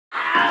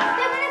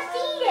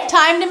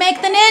Time to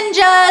make the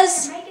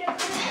ninjas.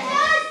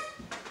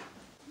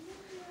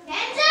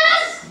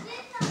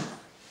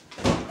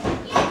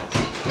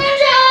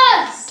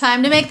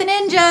 Time to make the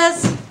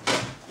ninjas.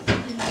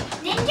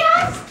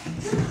 Ninjas?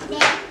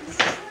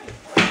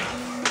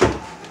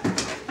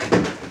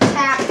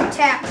 Tap,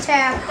 tap,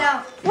 tap.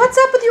 No. What's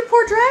up with your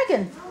poor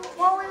dragon?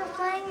 While we were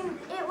playing,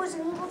 it was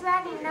an evil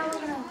dragon, and now we're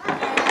going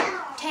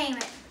to tame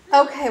it.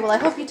 Okay, well I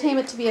hope you tame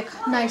it to be a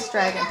nice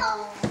dragon.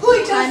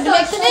 Time to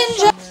make the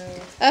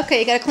ninja. Okay,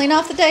 you gotta clean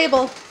off the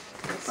table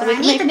so we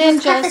can make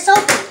ninjas.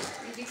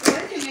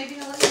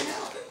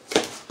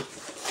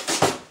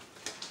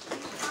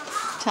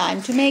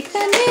 Time to make the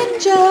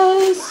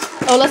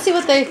ninjas. Oh, let's see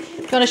what they.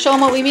 You want to show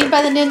them what we mean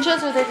by the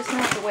ninjas, or they just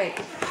gonna have to wait?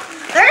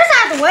 They're just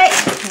have to wait.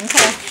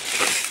 Okay.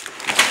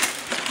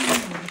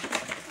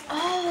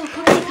 Oh,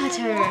 cookie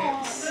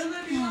cutters.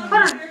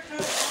 Hold on.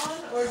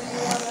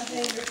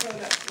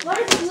 What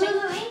is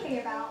Lulu angry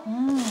about?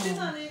 She's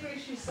not angry,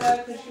 she's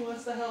sad because she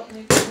wants to help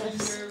me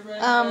with your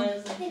red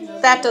eyes and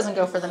That doesn't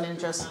go for the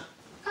ninjas.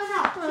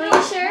 Oh, no. Are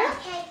you sure?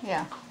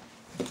 Yeah.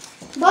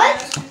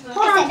 What?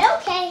 Hold on.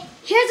 Okay.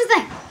 Here's the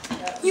thing.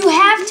 You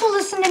have to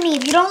listen to me.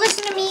 If you don't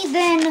listen to me,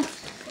 then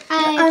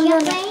I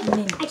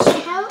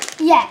can't help.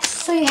 Yes.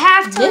 So you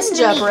have to listen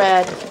to me. Ninja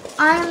bread.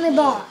 I'm the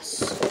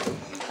boss.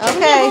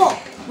 Okay.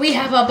 We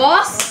have a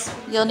boss.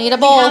 You'll need a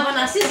We bowl. have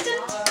an assistant.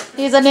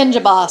 He's a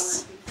ninja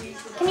boss.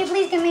 Can you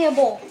please give me a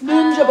bowl? Ninja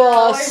Where's the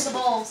boss.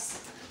 balls?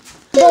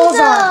 Bowls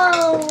are.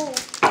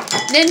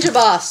 Ninja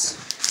boss.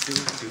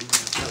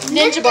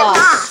 Ninja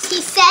boss.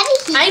 He said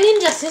he. I need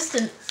an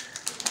assistant.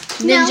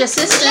 Ninja No,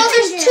 assistant.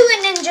 there's two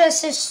ninja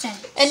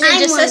assistants. And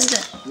ninja I'm one.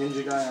 assistant.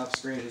 Ninja guy off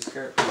screen who's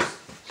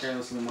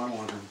careless with the mom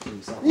wanted him to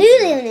himself.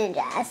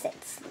 Ninja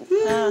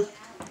assistants.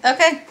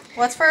 Okay,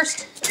 what's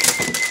first?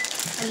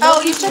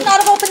 Oh, you should not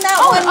have opened that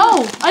one.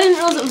 Oh, I didn't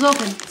realize it was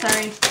open.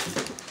 Sorry.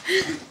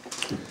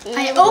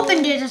 I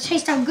opened it to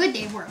taste how good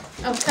they were.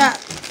 Oh, can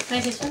I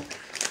taste one?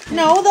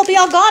 No, they'll be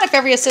all gone if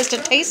every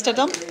assistant tasted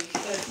them.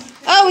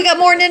 Oh, we got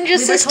more ninja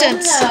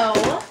assistants. No.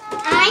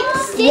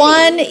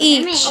 One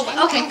each.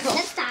 Okay, cool.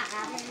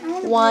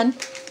 One.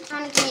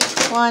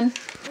 One.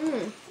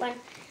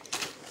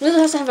 Lulu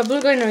has to have a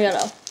blue, green, or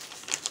yellow.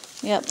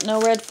 Yep,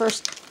 no red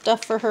first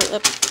stuff for her.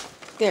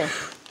 There.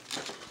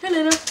 Hi,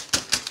 Lulu.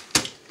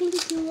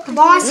 The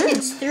boss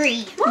gets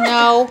 3.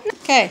 No.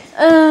 Okay.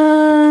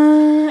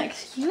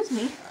 Excuse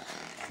me.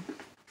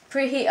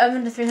 Preheat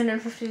oven to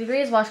 350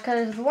 degrees. Wash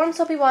cutters with warm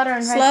soapy water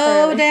and dry Slow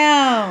thoroughly.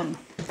 down.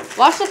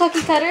 Wash the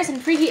cookie cutters and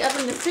preheat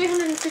oven to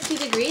 350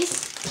 degrees.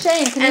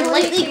 Shane, can And you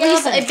lightly read the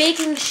grease oven? a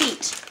baking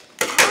sheet.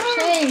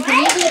 Shane, can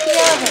you read the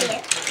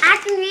oven? I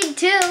can read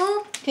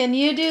 2. Can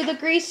you do the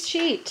grease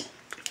sheet?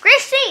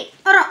 Grease sheet.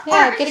 Hold on.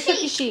 Yeah, get a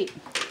cookie sheet.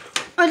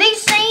 Are they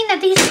saying that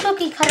these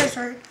cookie cutters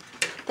are...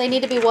 They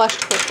need to be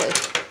washed quickly.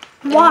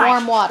 In Why?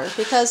 warm water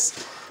because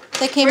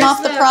they came Where's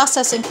off the the-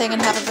 processing thing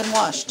and haven't been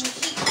washed.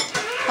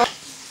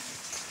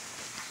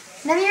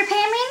 None of your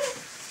panning?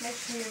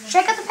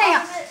 Shake up the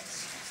pan.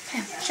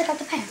 Shake up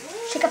the pan.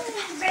 Shake up the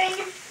pan.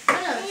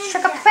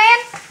 Shake up the pan.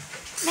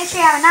 Make sure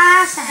you have a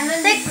nice and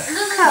thick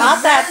coat.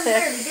 Not that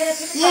thick.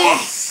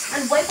 Yes.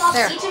 And wipe off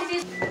There. each of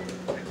these.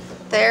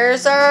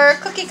 There's our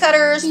cookie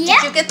cutters.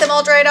 Yeah. Did you get them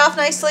all dried off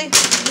nicely?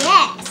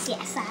 Yes,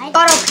 I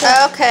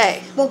did.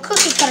 Okay. Well,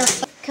 cookie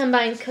cutters.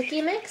 Combine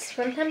cookie mix,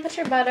 room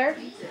temperature butter,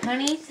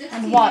 honey,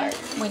 and water.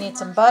 We need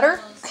some butter,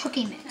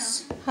 Cookie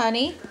mix.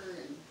 honey.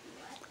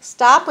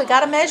 Stop, we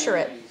gotta measure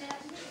it.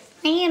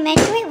 I need to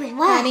measure it with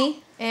what?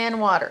 Honey and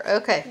water.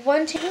 Okay.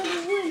 1 2.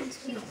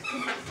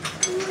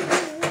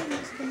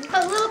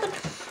 A little bit.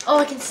 Oh,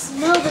 I can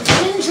smell the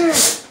ginger.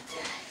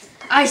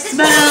 I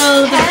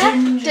smell the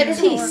ginger. De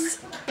piece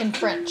in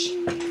French.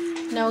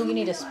 No, you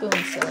need a spoon,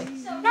 silly.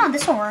 No,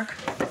 this will work.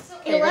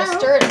 You're gonna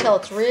stir it until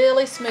it's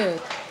really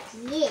smooth.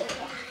 Yeah.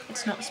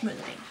 It's not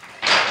smoothing.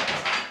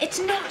 It's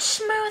not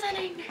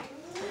smoothing.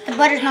 The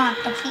butter's not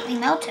completely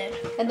melted.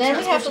 And then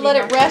we have to let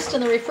it rest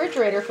in the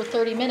refrigerator for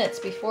 30 minutes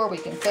before we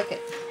can cook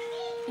it.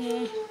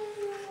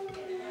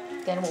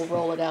 Then we'll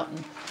roll it out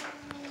and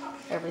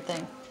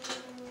everything.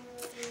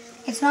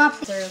 It's not.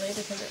 Thoroughly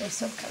because it is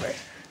soap covered.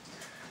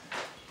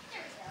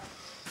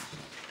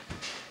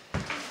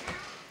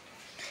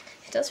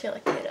 It does feel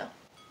like Play-Doh.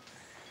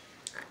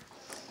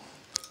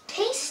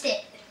 Taste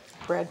it.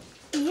 Bread.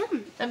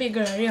 Yum. That'd be a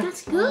good idea.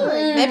 That's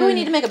good. Maybe we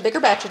need to make a bigger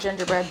batch of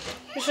gingerbread.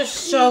 This is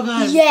so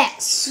good.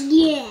 Yes.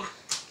 Yeah.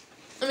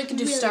 And we can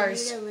do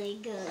stars Really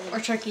good. or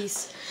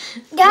turkeys.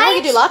 Now we Guys,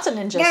 can do lots of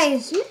ninjas.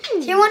 guys,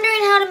 if you're wondering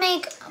how to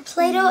make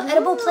Play-Doh,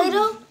 edible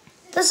Play-Doh,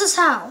 this is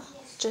how.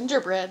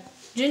 Gingerbread.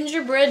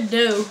 Gingerbread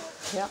dough.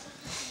 Yeah.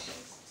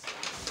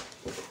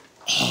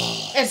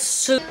 It's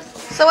so.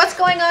 So what's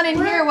going on in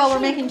here while we're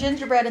making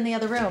gingerbread in the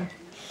other room?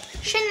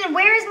 Shannon,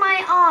 where is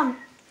my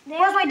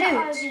where's my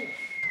dudes?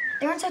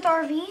 They're inside the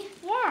RV?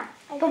 Yeah.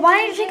 But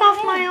why did you take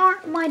off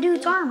my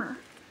dude's armor?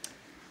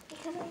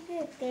 Because I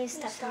did. There's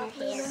stuff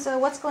in your hair. So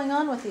what's going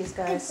on with these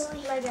guys?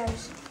 Legos.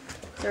 Is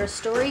there a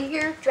story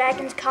here?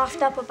 Dragons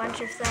coughed up a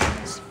bunch of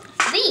things.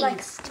 These. Like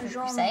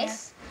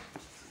Mjolnir.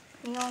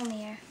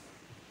 Mjolnir.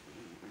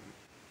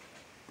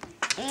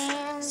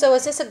 And So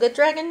is this a good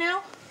dragon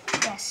now?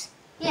 yes.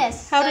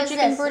 Yes. How so did is you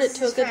this. convert it This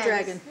to a is good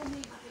friends. dragon?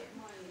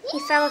 He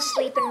fell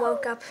asleep and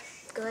woke up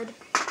good.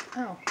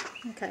 Oh,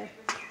 okay.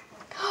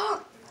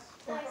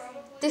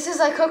 This is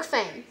like Hook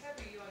Fang.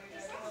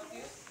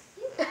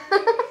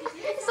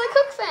 It's like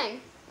Hook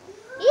Fang.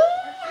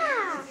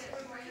 Yeah.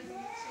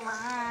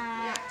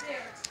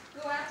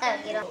 Oh,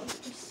 you don't.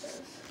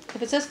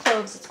 If it says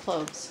cloves, it's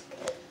cloves.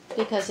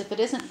 Because if it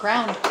isn't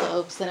ground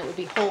cloves, then it would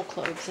be whole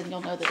cloves, and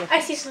you'll know the difference. I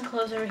see some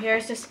clothes over here.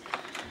 It's just.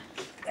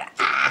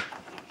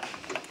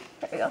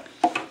 There we go.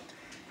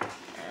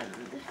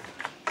 And...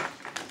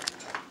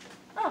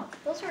 Oh,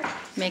 those were.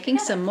 Making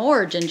some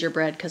more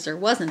gingerbread because there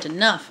wasn't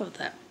enough of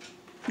that.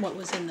 What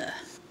was in the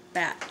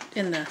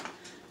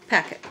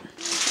packet.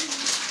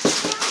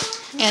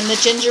 And the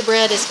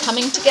gingerbread is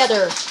coming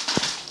together.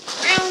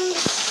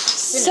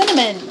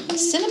 Cinnamon,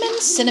 cinnamon,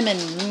 cinnamon.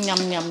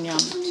 Yum, yum, yum.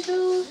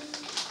 2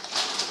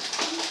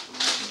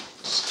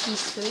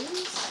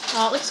 teaspoons.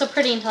 Oh, it looks so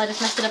pretty until I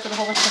just messed it up with a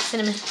whole bunch of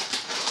cinnamon. It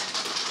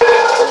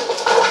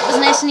was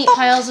nice and neat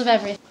piles of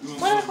everything.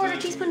 1 1/4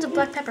 teaspoons of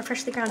black pepper,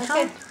 freshly ground.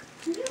 Okay.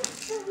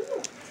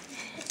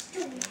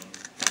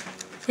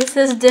 This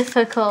is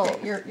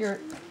difficult. You're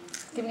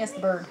giving us the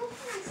bird.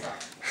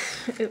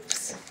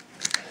 Oops.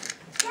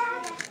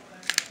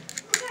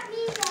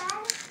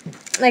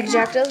 Like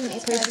Jack does.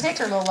 It's going to take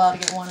her a little while to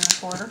get 1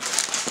 1/4.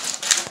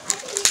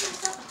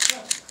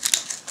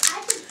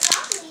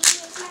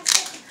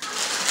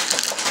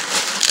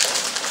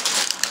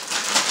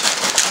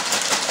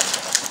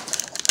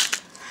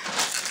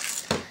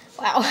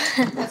 Wow.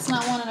 That's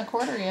not 1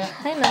 1/4 yet.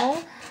 I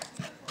know.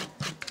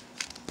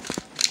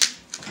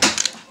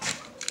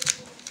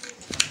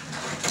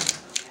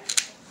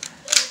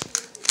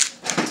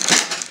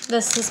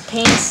 This is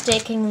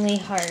painstakingly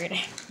hard.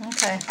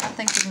 Okay, I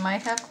think you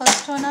might have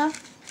close to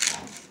enough.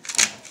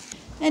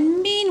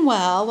 And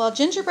meanwhile, while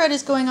gingerbread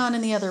is going on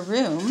in the other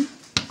room,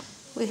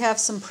 we have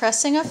some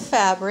pressing of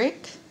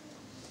fabric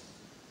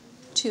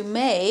to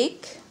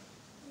make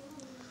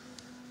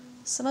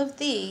some of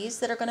these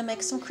that are going to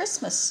make some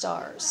Christmas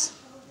stars.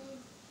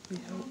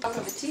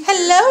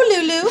 Hello,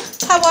 Lulu.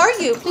 How are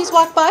you? Please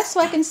walk by so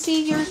I can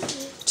see your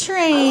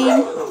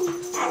train.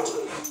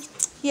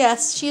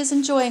 Yes, she is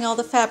enjoying all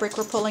the fabric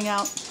we're pulling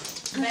out.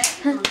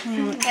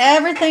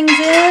 Everything's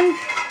in.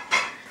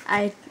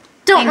 I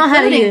don't know how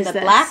to including use the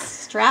this. black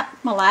strap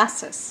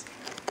molasses.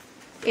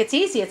 It's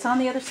easy. It's on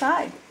the other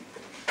side.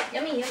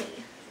 Yummy,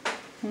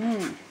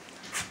 yummy.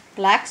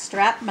 Black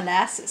strap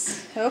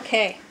molasses.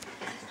 Okay.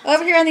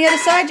 Over here on the other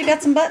side, you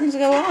got some buttons to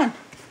go on.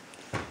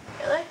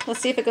 Really? Let's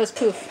see if it goes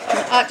poof.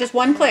 Just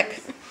one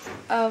click.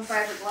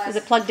 Is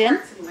it plugged in?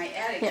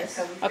 Yes.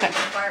 Okay.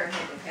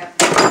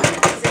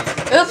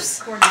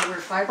 Oops.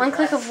 1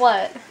 click of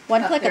what?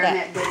 One click of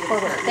that.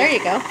 Forward. There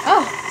you go.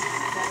 Oh,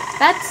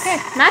 that's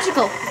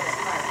magical.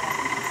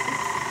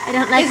 I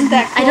don't like. Isn't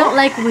that I cool? don't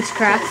like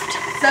witchcraft.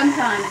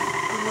 Sometimes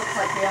it looks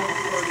like they almost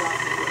poured off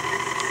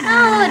the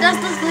Oh, it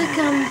does look like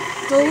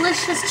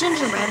delicious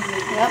gingerbread.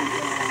 Yep.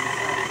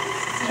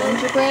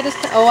 Gingerbread is.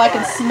 Oh, I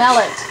can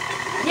smell it.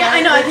 Yeah,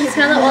 I know. I can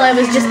smell it while I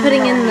was just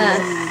putting in the.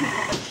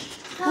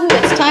 Ooh,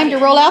 it's time to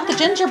roll out the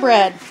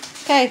gingerbread.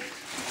 Okay.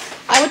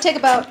 I would take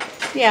about.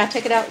 Yeah,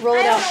 take it out, roll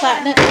it out,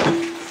 flatten it.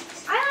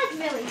 I like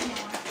really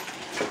small.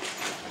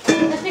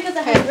 That's because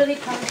I have really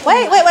powerful.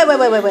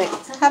 Wait.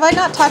 Have I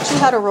not taught you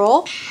how to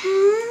roll?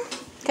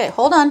 Okay,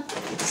 hold on.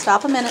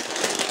 Stop a minute.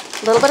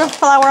 A little bit of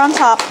flour on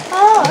top.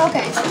 Oh,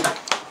 okay.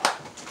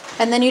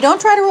 And then you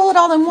don't try to roll it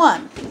all in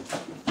one.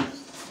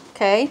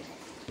 Okay?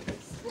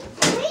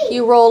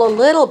 You roll a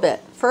little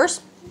bit.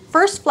 First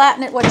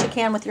flatten it what you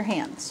can with your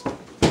hands.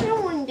 I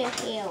don't want to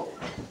help.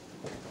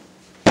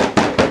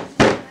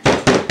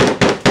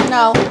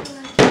 No,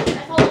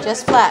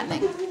 just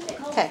flattening.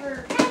 Okay.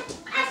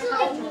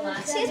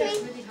 Excuse me.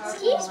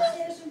 Excuse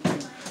me.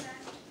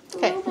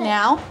 Okay,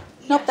 now.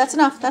 Nope, that's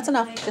enough. That's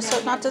enough. Just so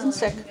it doesn't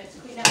stick.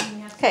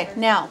 Okay,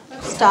 now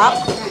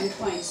stop.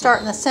 Start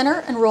in the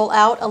center and roll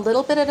out a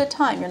little bit at a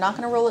time. You're not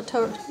going to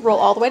roll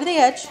all the way to the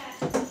edge,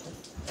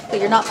 but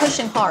you're not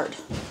pushing hard.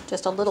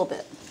 Just a little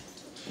bit.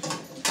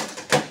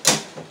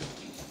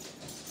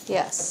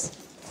 Yes.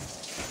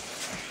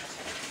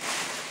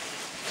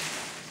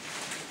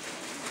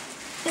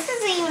 This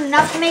isn't even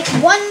enough to make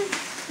one.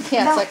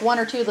 Yeah, it's like 1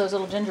 or 2 of those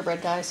little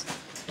gingerbread guys.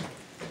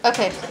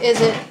 Okay, is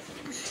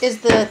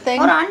the thing?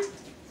 Hold on.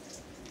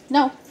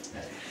 No.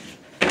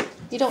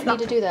 You don't need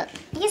to do that.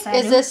 Yes, I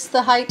Is do. this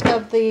the height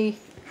of the?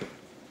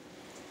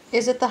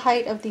 Is it the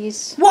height of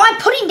these? Well, I'm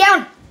putting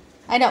down.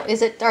 I know.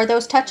 Are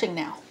those touching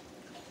now?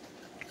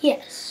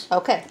 Yes.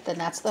 Okay, then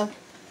that's the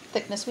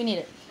thickness we need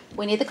it.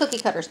 We need the cookie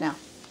cutters now.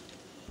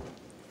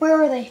 Where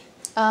are they?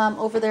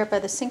 Over there by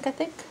the sink, I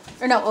think.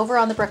 Or no, over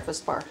on the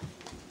breakfast bar.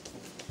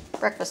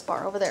 Breakfast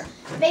bar over there.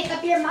 Make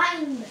up your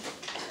mind.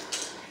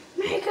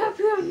 Make up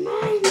your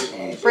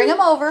mind. Bring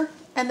them over,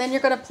 and then you're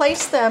going to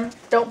place them.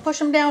 Don't push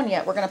them down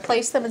yet. We're going to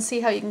place them and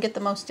see how you can get the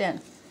most in.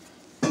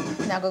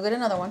 Now go get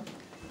another one.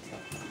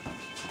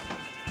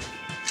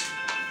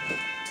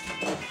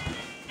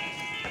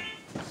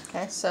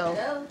 Okay,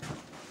 so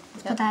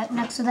Put that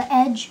next to the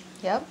edge.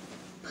 Yep.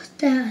 Put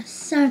the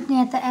same thing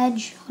at the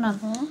edge.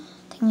 Hold on.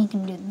 I think we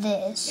can do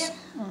this.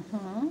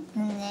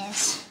 And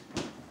this.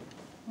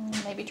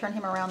 Maybe turn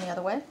him around the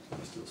other way.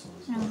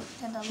 No,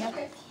 the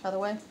left. Other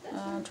way.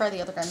 Try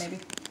the other guy maybe.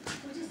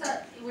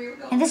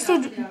 And this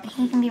dude,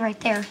 he can be right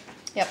there.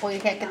 Yep, well you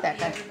can't get that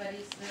guy.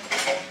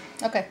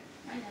 Okay.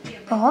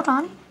 Oh, hold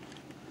on.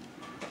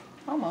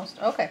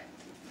 Almost. Okay.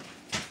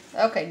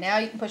 Okay, now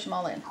you can push them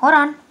all in. Hold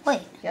on.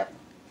 Wait. Yep.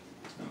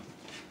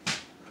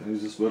 Can I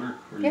use this butter,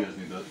 or do you guys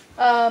need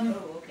that?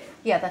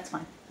 Yeah, that's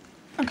fine.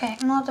 Okay,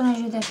 I'm not gonna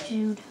do this,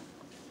 dude.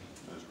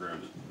 I just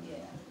grabbed it.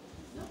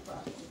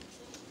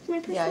 Can I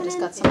push Yeah, I one just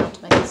in? got some out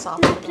to make it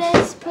soft.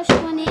 Please push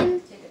one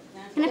in.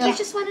 Can I push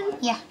this one in?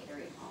 Yeah.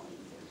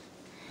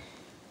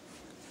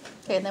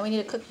 Okay, and then we need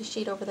a cookie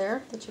sheet over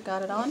there that you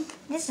got it on.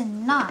 This is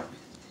not.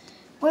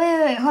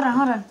 Wait. Hold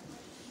on.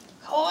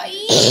 Oh,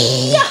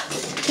 yeah.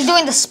 He's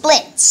doing the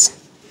splits.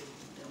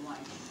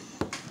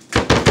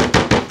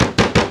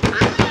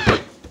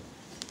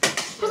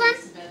 Hold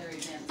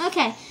on.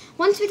 Okay.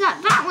 Once we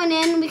got that one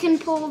in, we can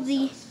pull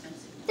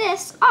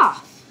this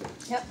off.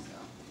 Yep.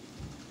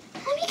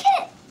 Let me get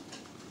it.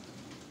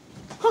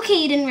 Okay,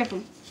 you didn't rip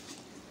them.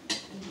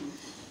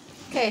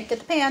 Okay, get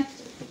the pan.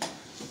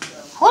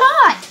 Hold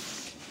on.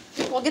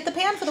 Well, get the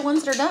pan for the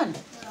ones that are done.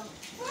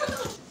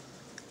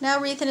 Now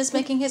Rethan is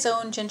making his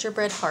own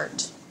gingerbread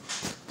heart.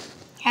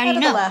 How do Out you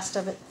of the know? last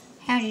of it.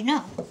 How do you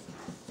know?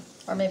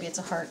 Or maybe it's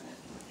a heart.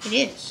 It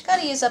is.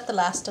 Gotta use up the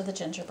last of the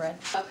gingerbread.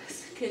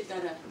 Kid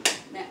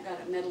Matt got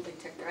a metal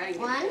detector. I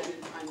didn't One? get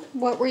it done in time.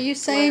 What were you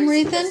saying,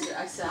 Rethan?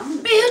 I said, I'm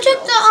gonna You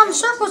took the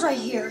circles right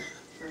here.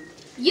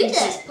 You did.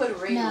 just put a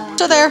ring on it.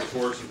 So there.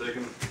 Force and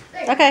taken.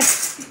 Okay.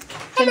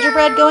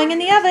 Gingerbread going in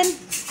the oven. Take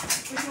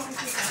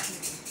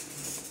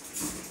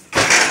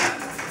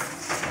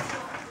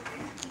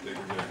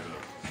your jacket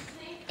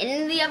off.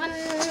 In the oven.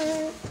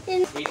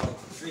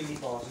 Three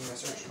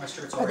meatballs in my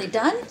shirt's Are they already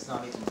done? It's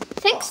not even.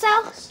 Think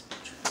so.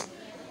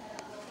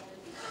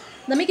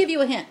 Let me give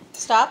you a hint.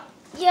 Stop.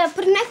 Yeah,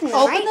 put a knife in there,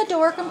 Open right? the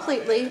door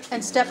completely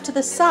and step to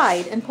the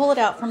side and pull it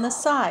out from the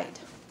side.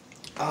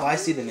 Oh, I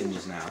see the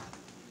ninjas now.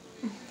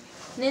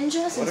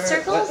 Ninjas What and are-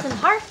 circles what- and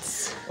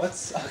hearts.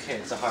 What's okay?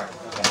 It's a heart.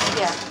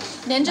 Okay. Yeah.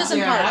 Ninjas and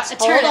Yeah, hearts. a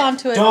Hold turnip. on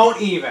to it.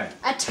 Don't even.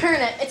 A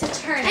turnip. It's a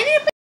turnip. I need to